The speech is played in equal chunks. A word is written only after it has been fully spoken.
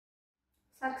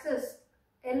Success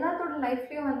எல்லாத்தோட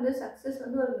லைஃப்லேயும் வந்து success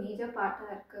வந்து ஒரு மேஜர்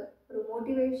பார்ட்டாக இருக்குது. ஒரு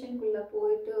மோட்டிவேஷனுக்குள்ளே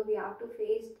போயிட்டு we have to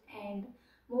face and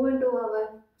move into our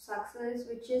success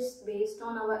which is based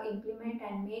on our implement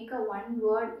and make a one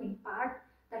word impact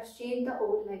that's changed the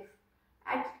whole life.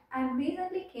 I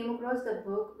recently came across the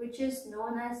book which is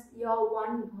known as Your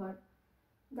One Word.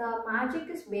 The magic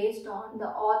is based on the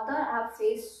author have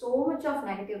faced so much of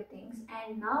negative things and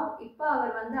now இப்போ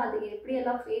அவர் வந்து அது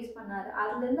எப்படியெல்லாம் face பண்ணார்,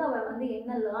 அதுலேருந்து அவர் வந்து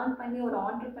என்ன learn பண்ணி ஒரு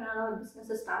ஆண்டர்ப்ரனராக ஒரு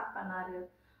பிஸ்னஸை ஸ்டார்ட் பண்ணார்,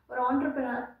 ஒரு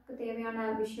ஆண்டர்ப்ரனருக்கு தேவையான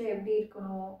விஷயம் எப்படி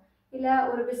இருக்கணும், இல்லை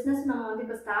ஒரு பிஸ்னஸ் நம்ம வந்து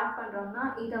இப்போ ஸ்டார்ட் பண்ணுறோம்னா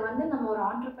இதை வந்து நம்ம ஒரு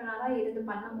ஆண்டர்ப்ரனராக இருந்து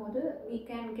பண்ணும்போது we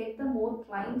can get the more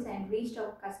clients and reach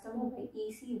our customer by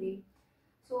easy way.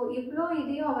 So இவ்வளோ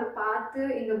இதையும் அவர் பார்த்து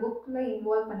இந்த புக்கில்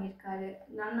இன்வால்வ் பண்ணியிருக்காரு.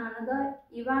 நன் அனதர்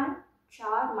இவான்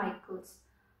சார் மைக்கிள்ஸ்.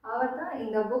 அவர் தான்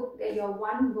இந்த புக் யோர்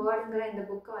ஒன் வேர்டுங்கிற இந்த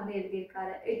புக்கை வந்து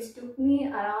எழுதியிருக்காரு. It's took me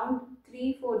around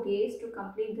 3-4 days to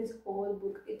complete this whole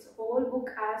book. Its whole book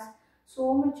has so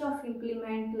much of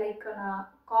implement like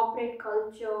corporate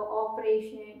culture,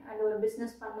 operation and ஒரு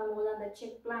business பண்ணும்போது அந்த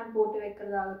check plan போட்டு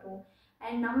வைக்கிறதாகட்டும்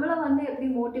அண்ட் நம்மளை வந்து எப்படி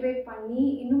மோட்டிவேட் பண்ணி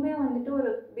இன்னுமே வந்துட்டு ஒரு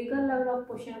பிகர் லெவல் ஆஃப்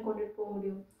பொசிஷனை கொண்டுட்டு போக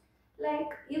முடியும்.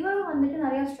 லைக் இவரும் வந்துட்டு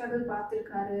நிறையா ஸ்ட்ரகிள்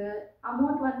பார்த்துருக்காரு.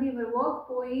 அமௌண்ட் வந்து இவர் ஒர்க்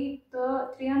போய்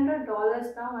 $300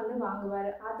 தான் வந்து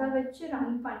வாங்குவார். அதை வச்சு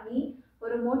ரன் பண்ணி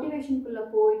ஒரு மோட்டிவேஷனுக்குள்ளே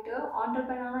போயிட்டு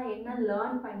ஆண்டர்ப்ரனராக என்ன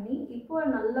லேர்ன் பண்ணி இப்போ ஒரு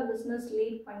நல்ல பிஸ்னஸ்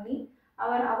லீட் பண்ணி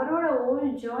அவரோட ஓல்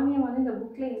ஜேர்னியை வந்து இந்த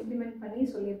புக்கில் இம்ப்ளிமெண்ட் பண்ணி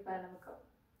சொல்லியிருப்பார் நமக்கு.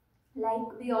 Like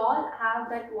we all have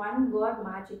that one word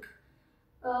magic.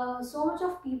 So much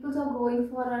of people are going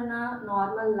for a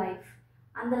normal life.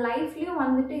 அந்த லைஃப்லேயும்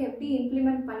வந்துட்டு எப்படி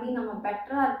இம்ப்ளிமெண்ட் பண்ணி நம்ம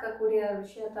பெட்டராக இருக்கக்கூடிய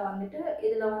விஷயத்த வந்துட்டு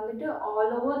இதில் வந்துட்டு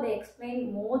all over they explain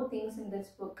more things in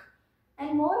this book.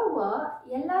 And more over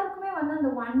எல்லாருக்குமே வந்து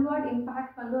அந்த ஒன் வேர்ட்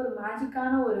இம்பேக்ட் வந்து ஒரு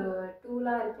மேஜிக்கான ஒரு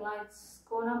டூலாக இருக்கலாம். It's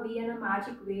gonna be a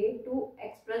magic way to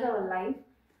express our life.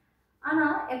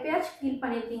 ஆனால் எப்பயாச்சும் ஃபீல்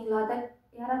பண்ணியிருக்கீங்களா தட்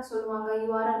யாராச்சும் சொல்லுவாங்க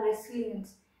யூ ஆர் அ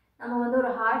ரெசிலியன்ஸ், நம்ம வந்து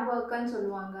ஒரு ஹார்ட் ஒர்க்குன்னு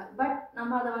சொல்லுவாங்க, பட்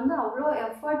நம்ம அதை வந்து அவ்வளோ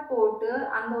எஃபர்ட் போட்டு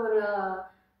அந்த ஒரு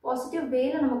பாசிட்டிவ்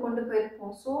வேல நம்ம கொண்டு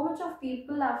போயிருப்போம். So much of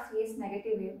people are face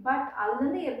negative way, but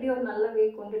அதுலேருந்து எப்படி ஒரு நல்ல வே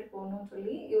கொண்டுட்டு போகணும்னு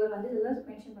சொல்லி இவர் வந்து இதெல்லாம்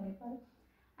மென்ஷன் பண்ணியிருப்பாரு.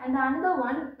 அண்ட் அனதர்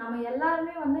ஒன், நம்ம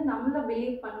எல்லாருமே வந்து நம்மளை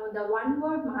பிலீவ் பண்ணுவோம். The one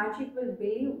word magic will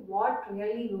believe what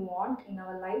really we want in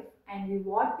our life and we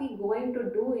what we going to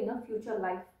two in a future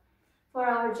life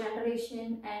for our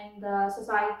generation and the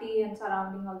society and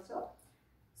surrounding also.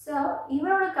 So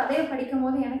இவரோட கதையை படிக்கும்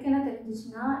போது எனக்கு என்ன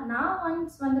தெரிஞ்சிச்சுன்னா, நான்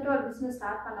once வந்துட்டு ஒரு பிஸ்னஸ்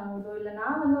ஸ்டார்ட் பண்ணும் போதோ இல்லை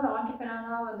நான் வந்து ஒரு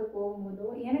ஆண்டர்ப்ரனராக வந்து போகும்போதோ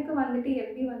எனக்கு வந்துட்டு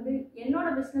எப்படி வந்து என்னோட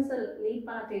பிஸ்னஸை லீட்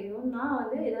பண்ண தெரியும் நான்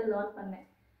வந்து இதை லேர்ன் பண்ணேன்.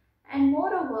 And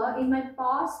more over in my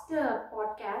past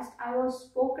podcast I was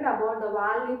spoken about the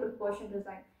value proportion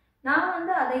design. நான்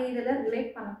வந்து அதை இதில்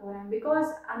ரிலேட் பண்ண போகிறேன்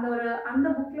பிகாஸ் அந்த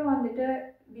புக்கில் வந்துட்டு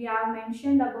we have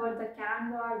mentioned about the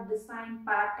canvas, design,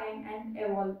 pattern and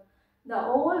evolve. The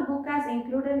whole book has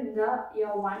included in the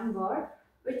Your One Word,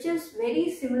 which is very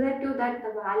similar to that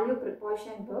the value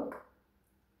proportion book.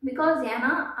 Because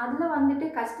ஏன்னா அதில் வந்துட்டு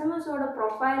கஸ்டமர்ஸோட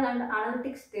profile and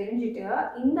analytics தெரிஞ்சுட்டு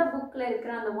இந்த புக்கில்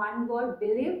இருக்கிற அந்த one word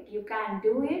believe you can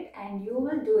do it and you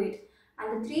will do it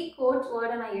அந்த 3 quotes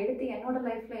வேர்டை நான் எடுத்து என்னோட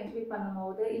லைஃப்பில் என்ட்ரி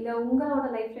பண்ணும்போது இல்லை உங்களோட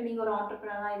லைஃப்பில் நீங்கள் ஒரு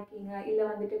ஆண்டர்ப்ரனராக இருக்கீங்க இல்லை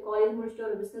வந்துட்டு காலேஜ் முடிச்சுட்டு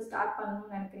ஒரு பிஸ்னஸ் ஸ்டார்ட்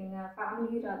பண்ணணும்னு நினைக்கிறீங்க,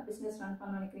 ஃபேமிலி பிஸ்னஸ் ரன்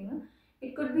பண்ணணும்னு நினைக்கிறீங்க,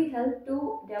 it could be help to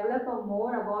develop a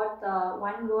more about the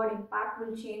one word impact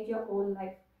will change your whole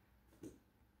life.